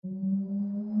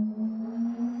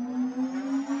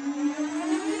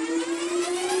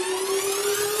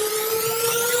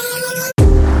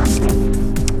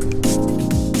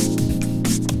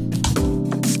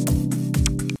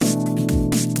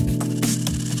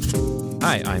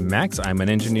Hi, I'm Max. I'm an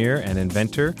engineer and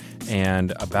inventor,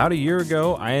 and about a year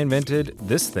ago, I invented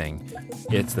this thing.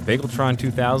 It's the Bageltron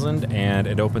 2000, and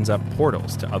it opens up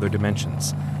portals to other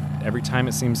dimensions. Every time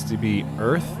it seems to be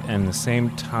Earth and the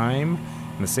same time,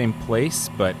 in the same place,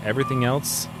 but everything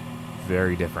else,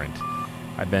 very different.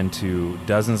 I've been to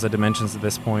dozens of dimensions at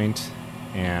this point,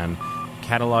 and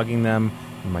cataloging them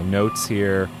in my notes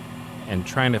here, and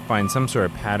trying to find some sort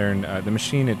of pattern. The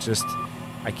machine,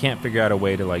 I can't figure out a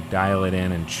way to dial it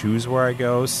in and choose where I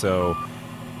go, so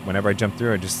whenever I jump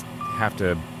through, I just have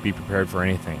to be prepared for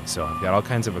anything. So I've got all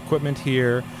kinds of equipment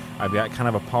here. I've got kind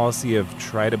of a policy of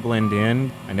try to blend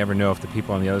in. I never know if the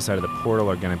people on the other side of the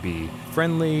portal are going to be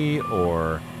friendly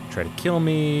or try to kill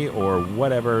me or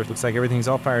whatever. It looks like everything's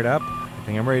all fired up. I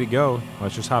think I'm ready to go.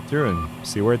 Let's just hop through and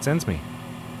see where it sends me.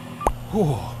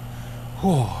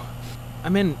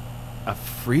 I'm in a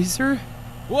freezer?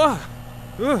 Whoa!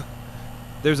 Ugh.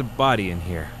 There's a body in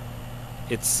here.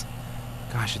 It's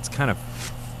kind of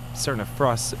starting to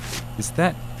frost. Is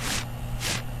that...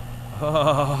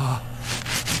 Oh.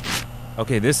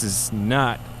 Okay, this is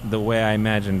not the way I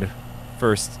imagined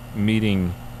first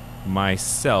meeting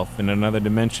myself in another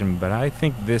dimension, but I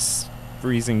think this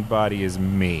freezing body is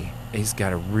me. He's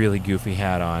got a really goofy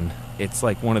hat on. It's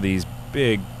like one of these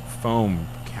big foam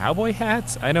cowboy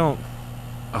hats. I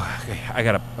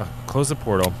gotta close the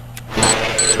portal.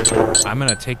 I'm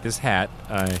gonna take this hat.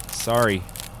 Sorry,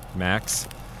 Max,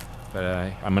 but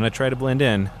I'm gonna try to blend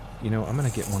in. I'm gonna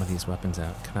get one of these weapons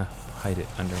out. Kind of hide it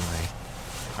under my...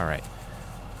 All right.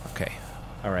 Okay.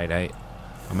 All right.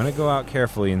 I'm gonna go out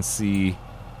carefully and see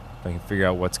if I can figure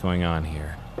out what's going on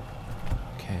here.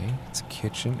 Okay. It's a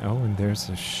kitchen. Oh, and there's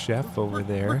a chef over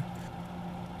there.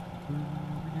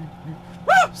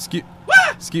 Excuse.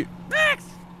 Max!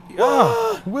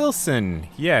 Oh, Wilson.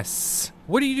 Yes.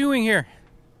 What are you doing here?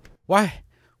 Why?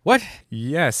 What?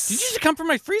 Yes. Did you just come from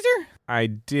my freezer? I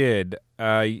did.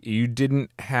 You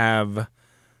didn't have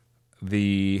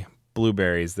the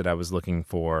blueberries that I was looking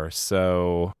for,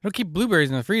 so... Don't keep blueberries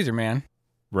in the freezer, man.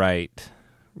 Right.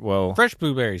 Well... Fresh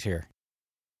blueberries here.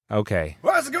 Okay.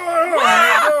 What's going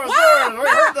on? We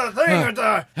heard the thing with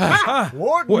the...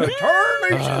 What in the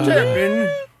tarnation champion?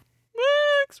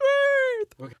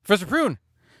 Maxworth! Professor Prune.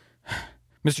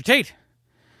 Mr. Tate.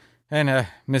 And,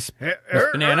 Miss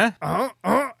Banana.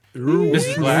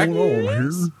 Mrs. Black.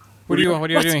 What are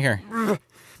you doing here?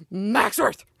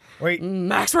 Maxworth! Wait,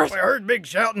 Maxworth! I heard big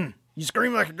shouting. You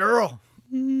scream like a girl.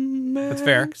 That's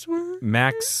fair.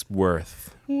 Maxworth.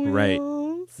 Right.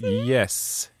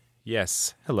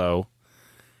 Yes. Hello.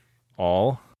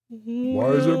 All. Why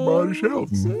is everybody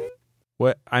shouting?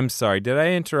 What? I'm sorry. Did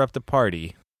I interrupt the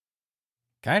party?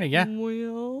 Kinda, yeah.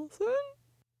 Wilson?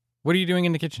 What are you doing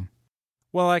in the kitchen?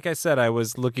 Well, like I said, I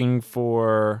was looking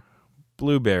for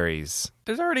blueberries.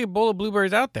 There's already a bowl of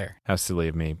blueberries out there. How silly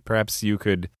of me. Perhaps you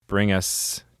could bring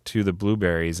us to the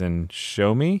blueberries and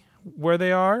show me where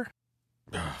they are?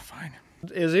 Fine.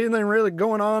 Is anything really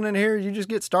going on in here? You just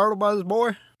get startled by this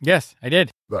boy? Yes, I did.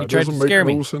 He That tried to doesn't make scare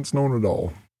no me. sense known at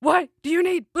all. What do you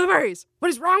need? Blueberries! What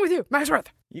is wrong with you, Maxworth?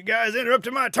 You guys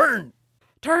interrupted my turn.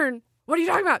 Turn! What are you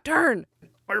talking about? Turn!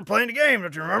 We were playing the game,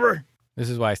 don't you remember? This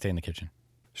is why I stay in the kitchen.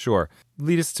 Sure.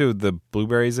 Lead us to the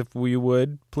blueberries if we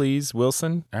would, please,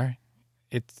 Wilson. All right.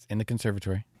 It's in the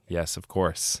conservatory. Yes, of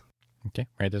course. Okay,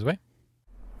 right this way.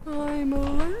 I'm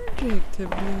allergic to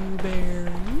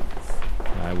blueberries.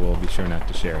 I will be sure not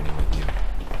to share any with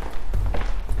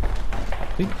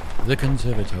you. The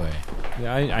conservatory.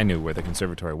 Yeah, I knew where the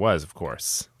conservatory was, of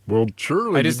course. Well,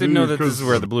 surely I just you didn't do, know that this is 'cause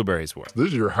where the blueberries were. This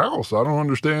is your house. I don't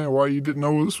understand why you didn't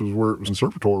know this was where the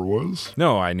conservatory was.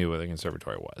 No, I knew where the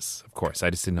conservatory was. Of course,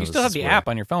 I just didn't know You this still have is the where... app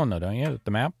on your phone, though, don't you?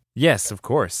 The map? Yes, of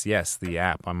course. Yes, the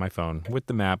app on my phone with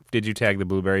the map. Did you tag the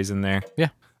blueberries in there? Yeah.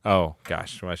 Oh,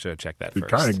 gosh. Well, I should have checked that You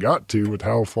first. kind of got to with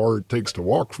how far it takes to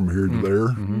walk from here to there.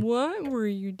 What were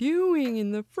you doing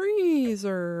in the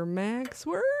freezer,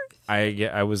 Maxworth?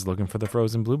 I was looking for the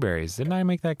frozen blueberries. Didn't I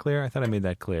make that clear? I thought I made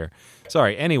that clear.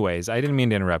 Sorry. Anyways, I didn't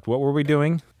mean to interrupt. What were we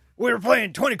doing? We were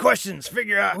playing 20 questions,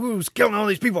 figure out who's killing all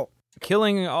these people.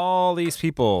 Killing all these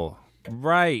people.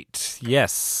 Right.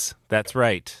 Yes, that's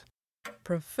right.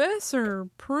 Professor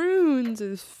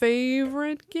Prunes'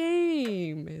 favorite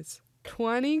game is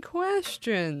 20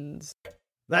 questions.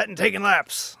 That and taking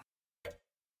laps.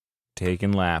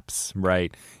 Taking laps.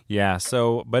 Right. Yeah,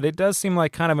 so, but it does seem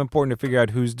like kind of important to figure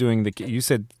out who's doing you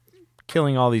said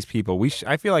killing all these people.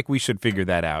 I feel like we should figure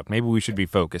that out. Maybe we should be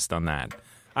focused on that.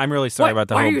 I'm really sorry about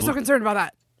the Why whole... are you so concerned about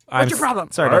that? What's your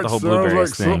problem? Sorry about the whole That sounds blueberries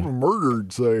like thing. something a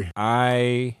murderer'd say.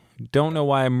 I don't know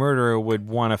why a murderer would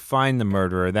want to find the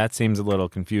murderer. That seems a little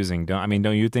confusing. Don't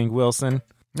you think, Wilson?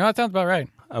 No, that sounds about right.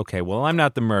 Okay, well, I'm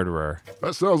not the murderer.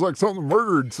 That sounds like something a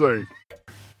murderer'd say.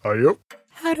 Yep.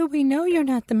 How do we know you're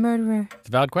not the murderer? It's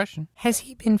a valid question. Has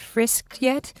he been frisked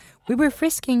yet? We were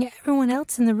frisking everyone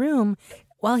else in the room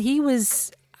while he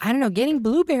was, I don't know, getting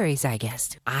blueberries, I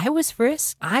guess. I was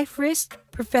frisked. I frisked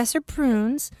Professor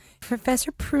Prunes.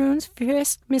 Professor Prunes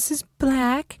frisked Mrs.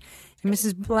 Black. And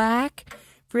Mrs. Black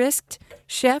frisked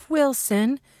Chef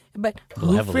Wilson. But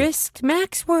who Heavily. frisked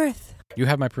Maxworth? You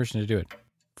have my permission to do it.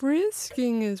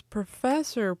 Frisking is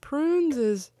Professor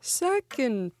Prunes'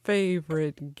 second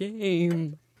favorite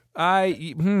game.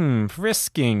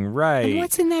 Frisking, right. And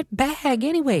what's in that bag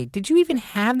anyway? Did you even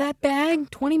have that bag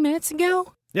 20 minutes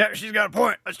ago? Yeah, she's got a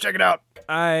point. Let's check it out.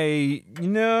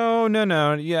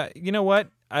 No. Yeah, you know what?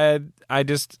 I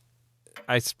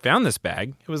found this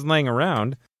bag. It was laying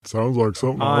around. Sounds like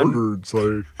something a murderer'd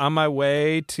say. On my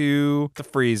way to the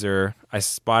freezer, I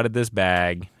spotted this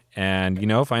bag. And,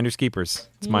 finders keepers.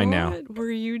 It's mine now. What were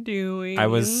you doing I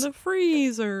was- in the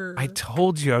freezer? I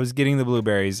told you I was getting the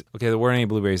blueberries. Okay, there weren't any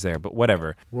blueberries there, but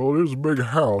whatever. Well, it is a big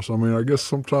house. I mean, I guess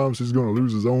sometimes he's going to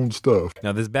lose his own stuff.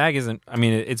 Now, this bag isn't,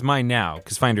 it's mine now,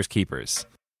 because finders keepers.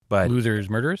 But, Losers,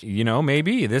 murderers?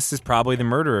 maybe. This is probably the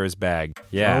murderer's bag.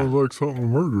 Yeah. Sounds like something a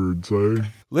murderer'd say.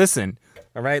 Listen,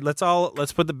 all right, let's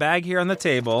put the bag here on the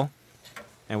table,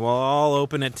 and we'll all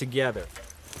open it together.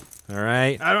 All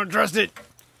right? I don't trust it.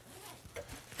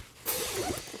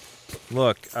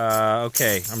 Look,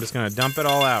 okay, I'm just going to dump it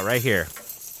all out right here.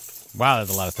 Wow, there's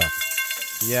a lot of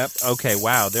stuff. Yep, okay,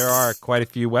 wow, there are quite a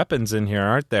few weapons in here,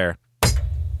 aren't there?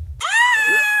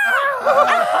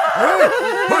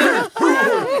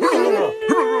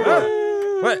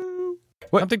 What?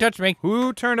 Something touched me.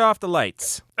 Who turned off the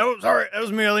lights? Oh, sorry. That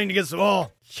was me. I leaned against the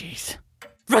wall. Jeez.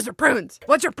 Professor Prunes,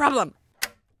 what's your problem?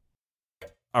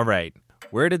 All right,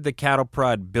 where did the Cattle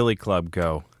Prod Billy Club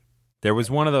go? There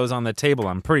was one of those on the table.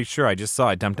 I'm pretty sure I just saw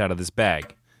it dumped out of this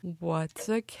bag. What's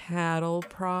a cattle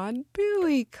prod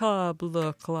billy club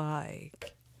look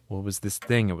like? What was this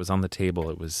thing? It was on the table.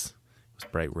 It was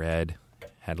bright red.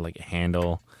 Had like a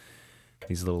handle.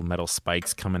 These little metal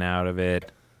spikes coming out of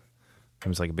it. There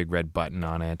was like a big red button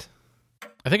on it.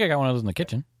 I think I got one of those in the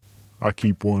kitchen. I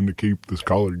keep one to keep the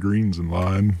collard greens in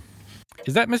line.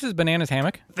 Is that Mrs. Banana's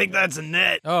hammock? I think that's a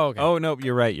net. Oh, okay. Oh, no,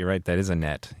 you're right. That is a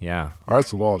net. Yeah.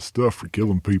 That's a lot of stuff for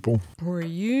killing people. Were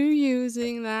you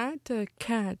using that to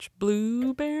catch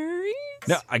blueberries?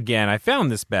 No, again, I found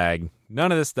this bag.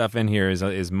 None of this stuff in here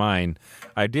is mine.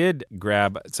 I did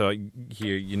grab, so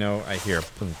here,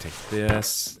 let me take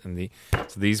this and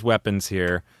so these weapons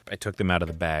here. I took them out of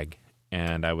the bag,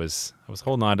 and I was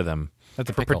holding on to them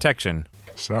That's a for pickle. protection.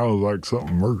 Sounds like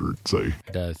something murderer'd say.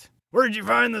 It does. Where'd you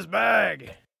find this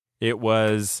bag? It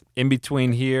was in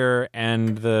between here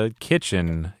and the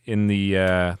kitchen in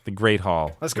the Great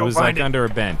Hall. Let's go It was find like it. under a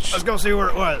bench. Let's go see where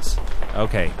it was.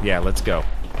 Okay, yeah, let's go.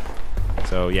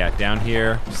 So yeah, down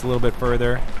here, just a little bit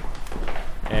further.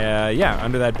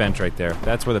 Under that bench right there.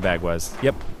 That's where the bag was.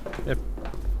 Yep.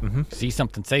 See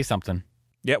something, say something.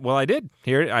 Yeah, well, I did.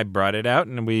 Here, I brought it out,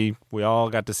 and we all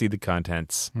got to see the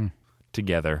contents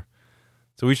together.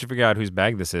 So we should figure out whose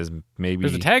bag this is. Maybe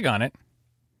There's a tag on it.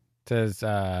 It says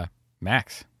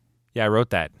Max. Yeah, I wrote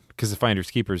that because the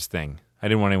Finders Keepers thing. I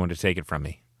didn't want anyone to take it from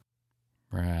me.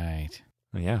 Right.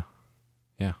 Yeah.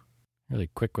 Really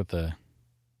quick with the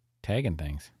tagging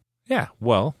things. Yeah,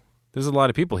 well, there's a lot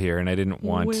of people here, and I didn't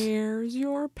want Where's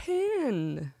your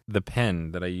pen? the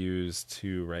pen that I used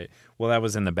to write. Well, that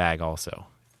was in the bag also.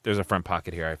 There's a front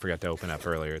pocket here I forgot to open up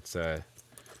earlier. It's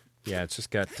it's just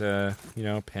got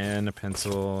pen, a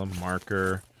pencil, a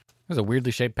marker. There's a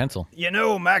weirdly shaped pencil.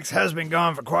 Max has been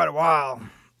gone for quite a while.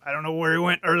 I don't know where he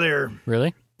went earlier.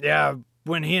 Really? Yeah,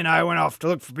 when he and I went off to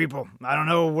look for people. I don't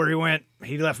know where he went.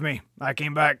 He left me. I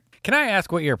came back. Can I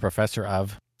ask what you're a professor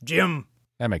of? Jim,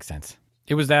 That makes sense.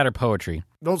 It was that or poetry.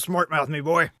 don't smart mouth me,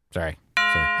 boy. Sorry.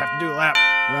 Sir. Have to do a lap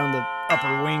around the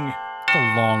upper wing. It's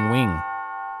a long wing.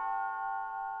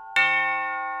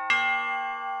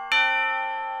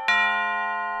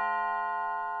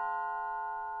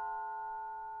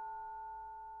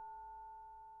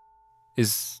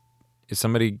 Is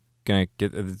somebody gonna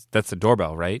get? That's the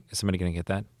doorbell, right? Is somebody gonna get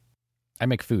that? I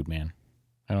make food, man.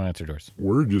 I don't answer doors.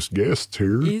 We're just guests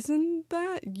here. Isn't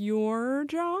that your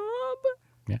job?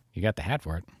 Yeah, you got the hat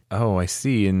for it. Oh, I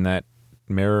see in that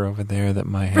mirror over there that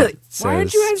my head Really? says. Why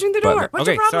aren't you answering the door? Butler. What's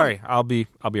okay, your problem? sorry. I'll be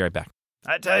right back.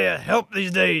 I tell you, help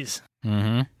these days.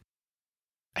 Mm-hmm.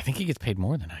 I think he gets paid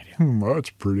more than I do. That's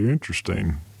pretty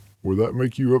interesting. Would that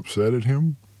make you upset at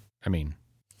him? I mean,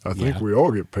 I think Yeah. we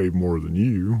all get paid more than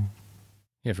you.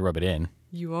 you have to rub it in.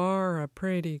 You are a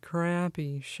pretty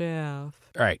crappy chef.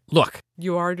 All right, look.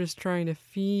 You are just trying to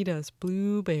feed us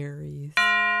blueberries.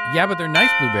 Yeah, but they're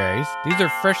nice blueberries. These are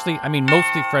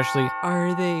mostly freshly.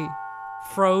 Are they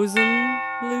frozen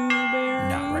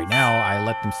blueberries? Not right now. I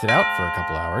let them sit out for a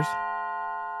couple hours.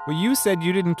 Well, you said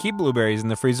you didn't keep blueberries in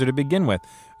the freezer to begin with.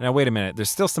 Now, wait a minute. There's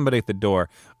still somebody at the door.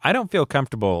 I don't feel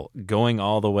comfortable going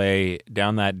all the way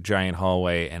down that giant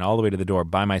hallway and all the way to the door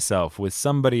by myself with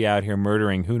somebody out here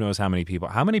murdering who knows how many people.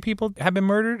 How many people have been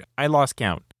murdered? I lost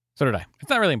count. So did I. It's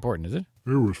not really important, is it?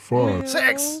 It was 5.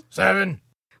 6, 7.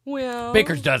 Well,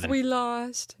 Baker's dozen. We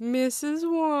lost Mrs.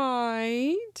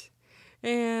 White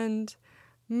and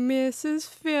Mrs.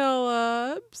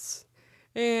 Phillips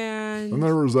and... And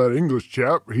there was that English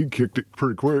chap. He kicked it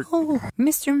pretty quick. Oh,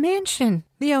 Mr. Mansion,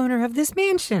 the owner of this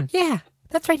mansion. Yeah,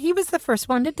 that's right. He was the first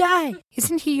one to die.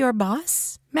 Isn't he your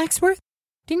boss, Maxworth?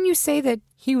 Didn't you say that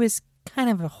he was kind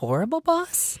of a horrible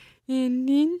boss? And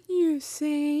didn't you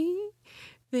say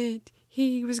that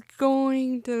he was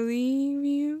going to leave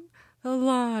you a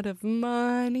lot of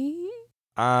money?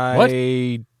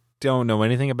 I don't know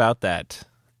anything about that.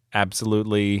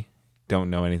 Absolutely don't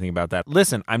know anything about that.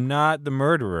 Listen, I'm not the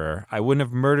murderer. I wouldn't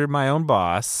have murdered my own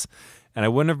boss, and I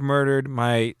wouldn't have murdered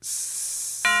my...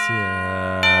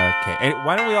 Okay, and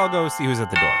why don't we all go see who's at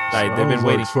the door? They've been Sounds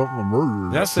waiting. like something a murderer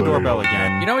would That's the say. doorbell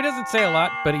again. You know, he doesn't say a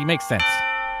lot, but he makes sense.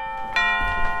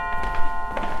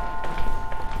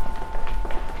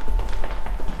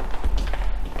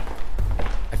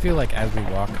 I feel like as we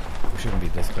walk, we shouldn't be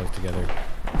this close together.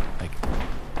 Like,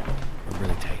 we're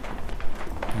really tight.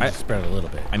 We just spread it a little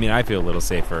bit. I mean, I feel a little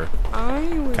safer. I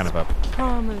was Kind of up.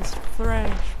 promised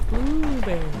fresh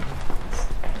blueberries.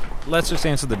 Let's just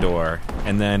answer the door,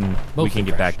 and then we Mostly can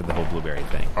get fresh. back to the whole blueberry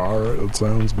thing. All right, that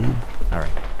sounds good. All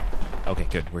right. Okay,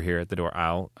 good. We're here at the door.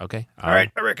 All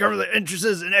right, I recover the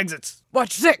entrances and exits.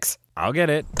 Watch 6. I'll get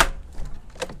it.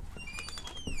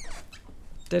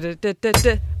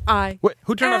 I Wait,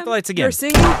 who turned off am the lights again? your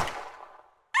singing.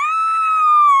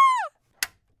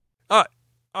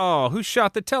 Oh, who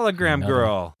shot the telegram Another.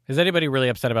 girl? Is anybody really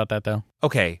upset about that, though?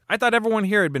 Okay, I thought everyone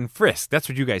here had been frisked. That's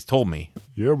what you guys told me.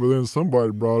 Yeah, but then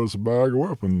somebody brought us a bag of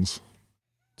weapons.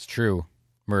 It's true.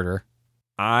 Murder.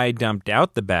 I dumped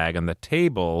out the bag on the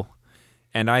table,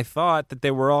 and I thought that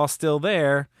they were all still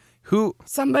there. Who?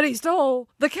 Somebody stole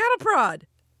the cattle prod.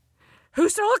 Who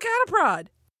stole a cattle prod?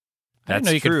 I didn't That's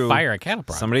know you true. could fire a cattle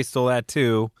prod. Somebody stole that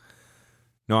too.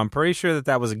 No, I'm pretty sure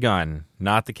that was a gun,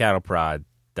 not the cattle prod.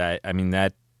 Okay,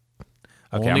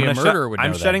 Only I'm a gonna murderer would know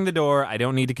I'm that. shutting the door. I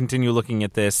don't need to continue looking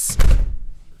at this.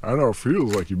 I know it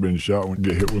feels like you've been shot when you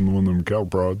get hit with one of them cow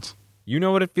prods. You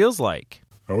know what it feels like.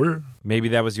 Oh, yeah? Maybe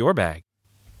that was your bag.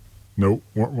 Nope,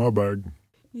 weren't my bag.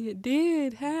 It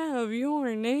did have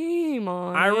your name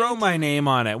on I it. wrote my name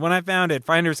on it when I found it.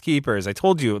 Finders keepers. I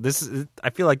told you this is. I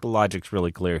feel like the logic's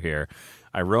really clear here.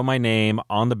 I wrote my name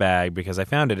on the bag because I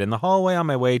found it in the hallway on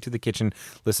my way to the kitchen.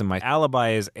 Listen, my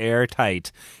alibi is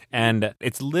airtight, and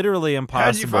it's literally impossible.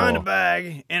 How'd you find a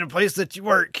bag in a place that you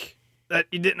work that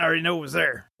you didn't already know was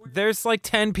there? There's like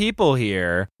 10 people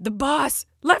here. The boss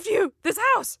left you this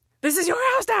house. This is your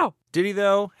house now. Did he,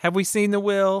 though? Have we seen the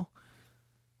will?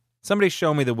 Somebody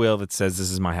show me the will that says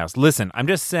this is my house. Listen, I'm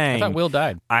just I saying. thought Will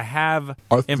died. I have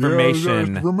Yeah,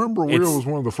 information. remember, It's- Will was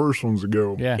one of the first ones to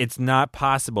go. Yeah. It's not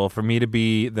possible for me to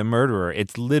be the murderer.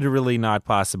 It's literally not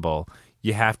possible.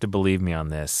 You have to believe me on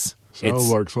this. Sounds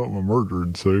like something a murderer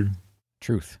would say.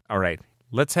 Truth. All right.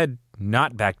 Let's head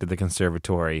not back to the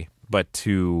conservatory, but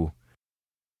to...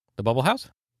 The bubble house?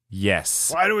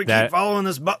 Yes. Why do we that- keep following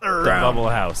this butler The around? bubble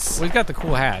house. Well, he's got the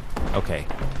cool hat. Okay,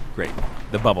 great.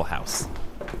 The bubble house.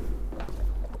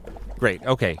 Great.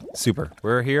 Okay, super.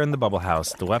 We're here in the bubble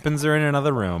house. The weapons are in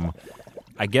another room.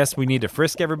 I guess we need to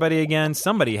frisk everybody again.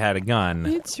 Somebody had a gun.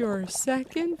 It's your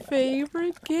second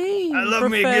favorite game, I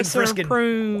love me a good Professor frisking.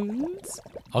 Prunes.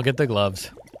 I'll get the gloves.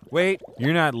 Wait,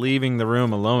 you're not leaving the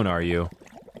room alone, are you?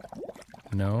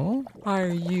 No? Are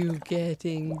you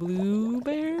getting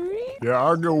blueberries? Yeah,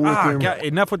 I'll go with him.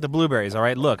 Enough with the blueberries, all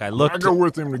right? Look, I I'll looked... go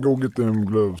with him to go get them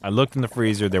gloves. I looked in the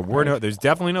freezer. There's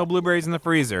definitely no blueberries in the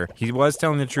freezer. He was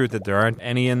telling the truth that there aren't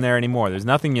any in there anymore. There's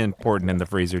nothing important in the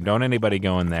freezer. Don't anybody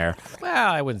go in there.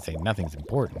 Well, I wouldn't say nothing's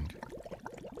important.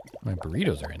 My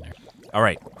burritos are in there. All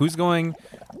right, who's going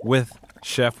with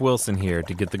Chef Wilson here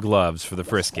to get the gloves for the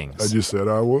friskings? I just said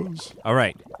I was. All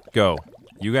right, go.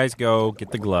 You guys go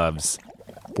get the gloves.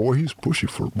 Boy, he's pushy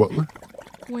for a butler.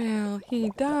 Well, he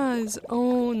does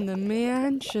own the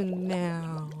mansion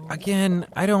now. Again,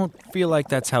 I don't feel like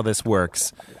that's how this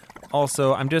works.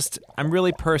 Also, I'm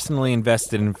really personally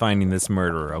invested in finding this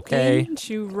murderer, okay? Didn't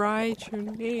you write your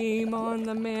name on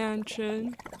the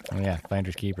mansion? Oh, yeah,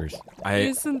 finders keepers.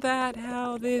 Isn't that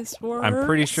how this works? I'm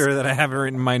pretty sure that I haven't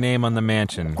written my name on the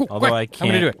mansion, although I can't I'm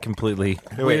gonna do it. completely.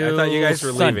 Wait, I thought you guys were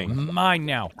Wilson, leaving. Mine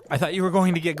now. I thought you were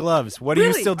going to get gloves. What are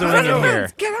you still doing I in know.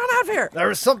 here? Get on out of here! There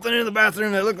was something in the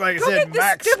bathroom that looked like it Go said get this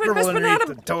Max stupid scribbled Miss underneath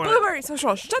Banana the toilet. Blueberry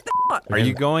Social. Shut the up! Are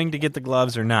you going to get the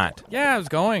gloves or not? Yeah, I was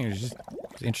going. It was just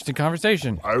an interesting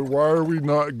conversation. Why are we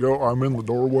not go? I'm in the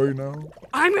doorway now.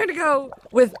 I'm going to go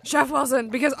with Chef Wilson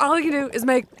because all he can do is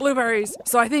make blueberries.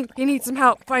 So I think he needs some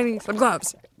help finding some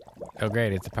gloves. Oh,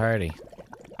 great. It's a party.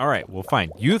 All right, well,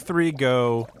 fine. You three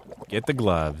go get the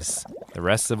gloves. The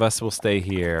rest of us will stay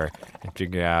here and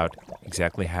figure out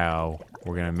exactly how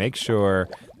we're going to make sure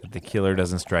that the killer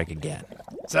doesn't strike again.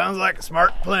 Sounds like a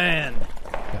smart plan.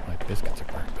 Bet my biscuits are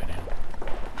burnt by now.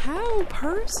 How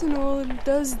personal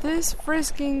does this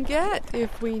frisking get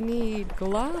if we need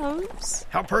gloves?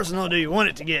 How personal do you want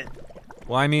it to get?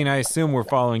 Well, I mean, I assume we're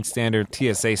following standard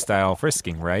TSA-style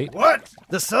frisking, right? What?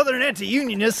 The Southern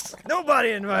anti-unionists? Nobody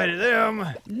invited them.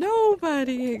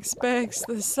 Nobody expects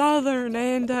the Southern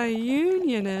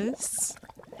anti-unionists.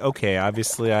 Okay,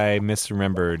 obviously I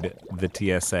misremembered the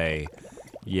TSA.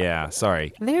 Yeah,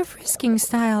 sorry. Their frisking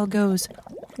style goes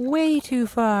way too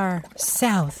far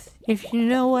south, if you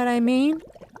know what I mean.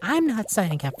 I'm not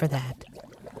signing up for that.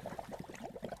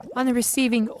 On the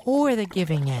receiving or the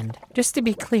giving end, just to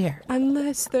be clear.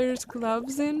 Unless there's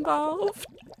gloves involved.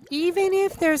 Even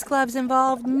if there's gloves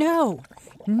involved, no.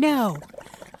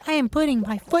 I am putting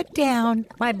my foot down,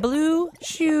 my blue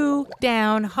shoe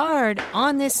down hard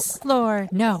on this floor.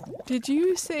 No. Did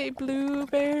you say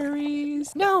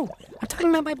blueberries? No, I'm talking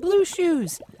about my blue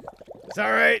shoes. It's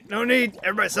all right. No need.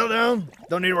 Everybody settle down.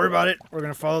 Don't need to worry about it. We're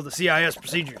going to follow the CIS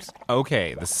procedures.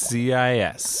 Okay, the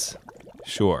CIS.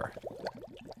 Sure.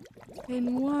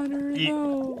 And what are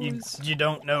those? You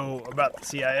don't know about the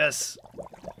CIS?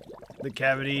 The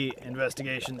Cavity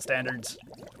Investigation Standards.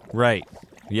 Right.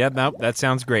 Yep, nope, that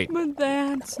sounds great. But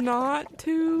that's not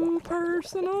too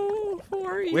personal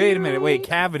for you. Wait a minute,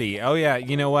 cavity. Oh, yeah,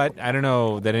 you know what? I don't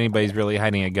know that anybody's really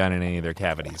hiding a gun in any of their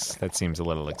cavities. That seems a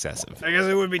little excessive. I guess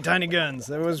it would be tiny guns.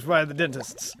 That was by the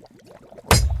dentists.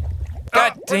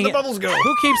 God Where'd dang the it. bubbles go?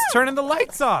 Who keeps turning the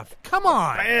lights off? Come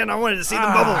on. Man, I wanted to see the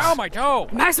bubbles. Ow, my toe!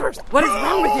 Maximus, what is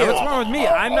wrong with Hey, you? what's wrong with me?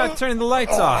 I'm not turning the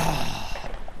lights off.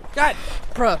 God.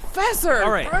 Professor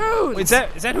All right. Prunes! Is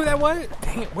that who that was?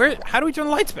 Dang it. How do we turn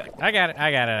the lights back? I got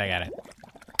it.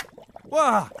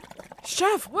 Whoa.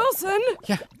 Chef Wilson!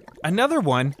 Yeah. Another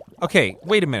one? Okay,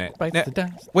 wait a minute. Bites Now- the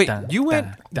dust. Wait, Dun,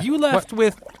 you left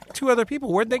with two other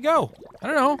people. Where'd they go? I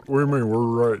don't know. What do you mean?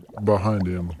 We're right behind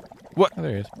him. Oh, there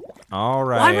he is. All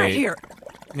right. Well, I'm right here.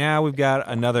 Now we've got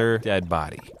another dead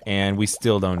body, and we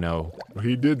still don't know.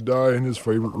 He did die in his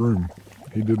favorite room.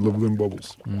 He did love them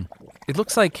bubbles. It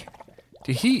looks like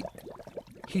he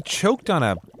choked on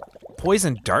a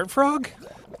poison dart frog?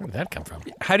 Where did that come from?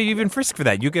 How do you even frisk for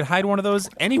that? You could hide one of those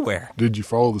anywhere. Did you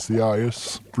follow the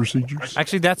CIS procedures?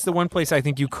 Actually, that's the one place I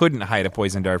think you couldn't hide a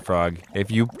poison dart frog.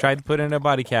 If you tried to put it in a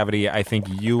body cavity, I think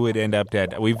you would end up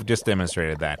dead. We've just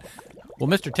demonstrated that. Well,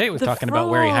 Mr. Tate was The talking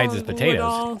about where he hides his frog potatoes. would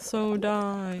also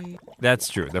die. That's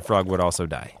true. The frog would also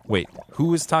die. Wait, who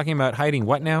was talking about hiding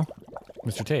what now?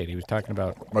 Mr. Tate, he was talking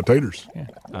about My taters.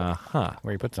 Uh-huh.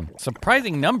 where he puts them.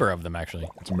 Surprising number of them, actually.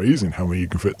 It's amazing how many you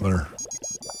can fit in there.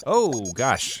 Oh,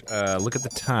 gosh. Look at the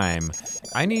time.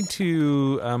 I need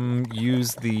to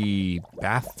use the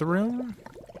bathroom.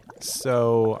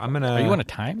 So I'm going to... Are you on a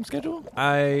time schedule?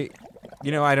 I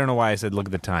don't know why I said look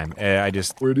at the time. I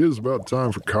just... Well, it is about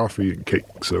time for coffee and cake.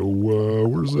 So,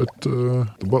 where's that, the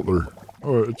butler?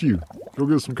 Oh, it's you. Go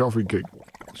get some coffee and cake.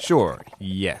 Sure,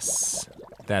 yes.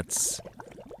 That's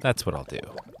what I'll do.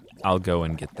 I'll go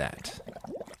and get that.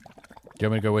 Do you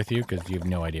want me to go with you? Because you have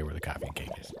no idea where the coffee and cake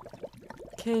is.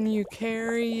 Can you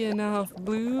carry enough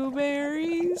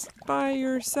blueberries by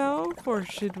yourself, or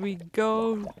should we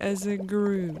go as a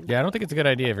group? Yeah, I don't think it's a good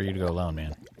idea for you to go alone,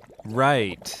 man.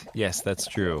 Right. Yes, that's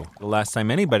true. The last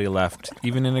time anybody left,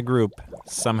 even in a group,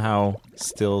 somehow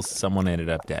still someone ended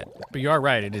up dead. But you are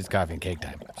right, it is coffee and cake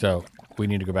time. So we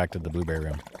need to go back to the blueberry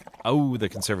room. Oh, the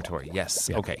conservatory. Yes.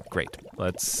 Yeah. Okay, great.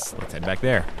 Let's head back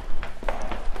there.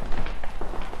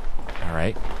 All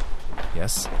right.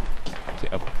 Yes.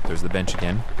 Oh, there's the bench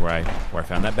again where I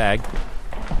found that bag.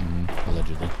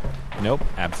 Allegedly. Nope,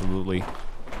 absolutely.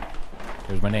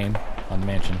 There's my name on the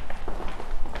mansion.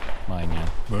 Mine, yeah.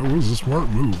 That was a smart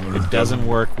move there. It doesn't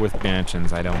work with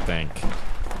mansions, I don't think.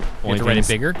 You have to write it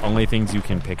bigger? Only things you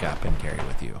can pick up and carry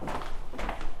with you.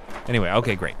 Anyway,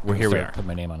 okay, great. Here we are. Put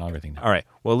my name on everything now. All right.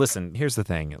 Well, listen, here's the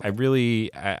thing.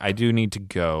 I do need to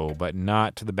go, but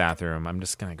not to the bathroom. I'm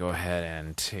just going to go ahead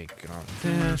and take off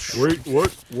this. Wait,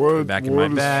 what? Back in my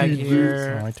does bag he do?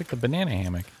 here. Oh, I took the banana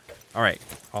hammock. All right.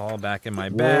 All back in my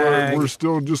bag. We're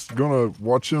still just gonna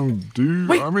watch him do.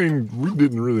 Wait. I mean, we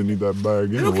didn't really need that bag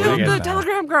Who anyway. killed guess the not.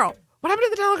 telegram girl? What happened to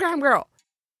the telegram girl?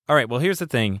 All right. Well, here's the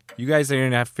thing. You guys are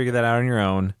going to have to figure that out on your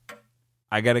own.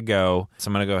 I got to go. So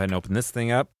I'm going to go ahead and open this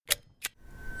thing up.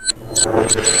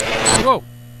 Whoa!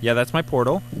 Yeah, that's my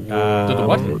portal. Did the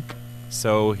what?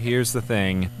 So here's the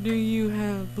thing. Do you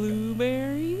have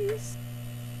blueberries?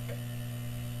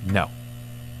 No.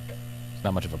 It's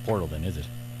not much of a portal then, is it?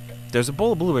 There's a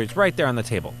bowl of blueberries right there on the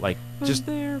table. Like, But just...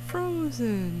 they're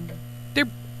frozen. They're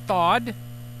thawed.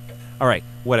 All right,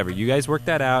 whatever. You guys work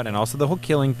that out, and also the whole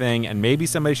killing thing, and maybe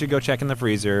somebody should go check in the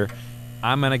freezer.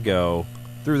 I'm going to go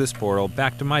through this portal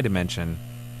back to my dimension.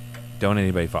 Don't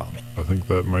anybody follow me. I think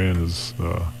that man has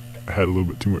had a little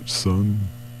bit too much sun.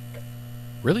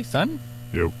 Really, son?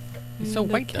 Yep. He's so And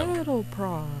a white, though. cattle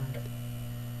prod.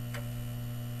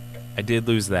 I did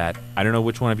lose that. I don't know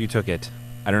which one of you took it.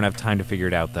 I don't have time to figure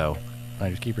it out, though.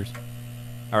 Finders keepers.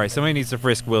 All right, somebody needs to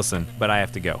frisk Wilson, but I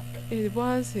have to go. It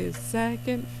was his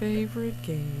second favorite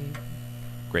game.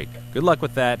 Great. Good luck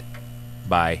with that.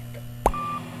 Bye.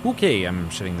 Okay, I'm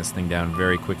shutting this thing down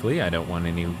very quickly. I don't want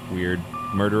any weird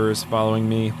murderers following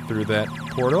me through that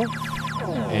portal.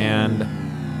 And...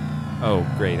 oh,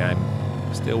 great,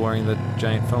 I'm still wearing the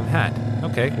giant foam hat.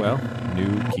 Okay, well,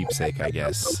 new keepsake, I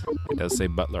guess. It does say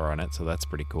Butler on it, so that's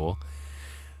pretty cool.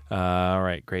 All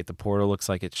right, great. The portal looks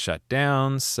like it's shut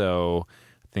down, so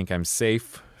I think I'm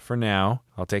safe for now.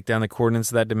 I'll take down the coordinates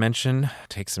of that dimension,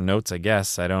 take some notes, I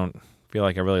guess. I don't feel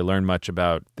like I really learned much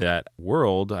about that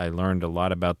world. I learned a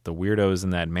lot about the weirdos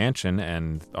in that mansion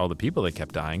and all the people that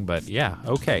kept dying, but yeah,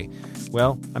 okay.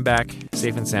 Well, I'm back,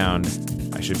 safe and sound.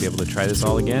 I should be able to try this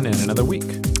all again in another week.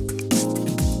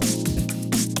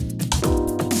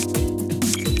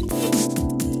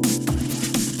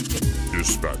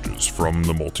 Dispatches from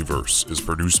the Multiverse is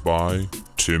produced by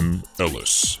Tim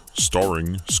Ellis,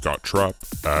 starring Scott Trapp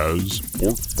as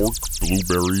Bork Bork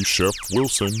Blueberry Chef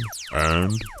Wilson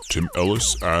and Tim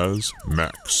Ellis as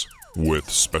Max, with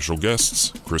special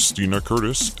guests Christina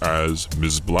Curtis as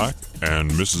Ms. Black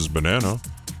and Mrs. Banana,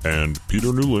 and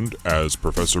Peter Newland as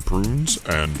Professor Prunes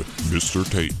and Mr.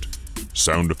 Tate.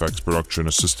 Sound effects production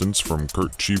assistance from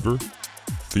Kurt Cheever,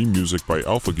 theme music by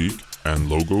Alpha Geek, and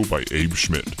logo by Abe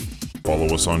Schmidt.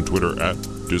 Follow us on Twitter at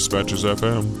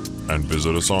DispatchesFM and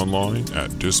visit us online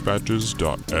at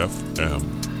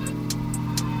dispatches.fm.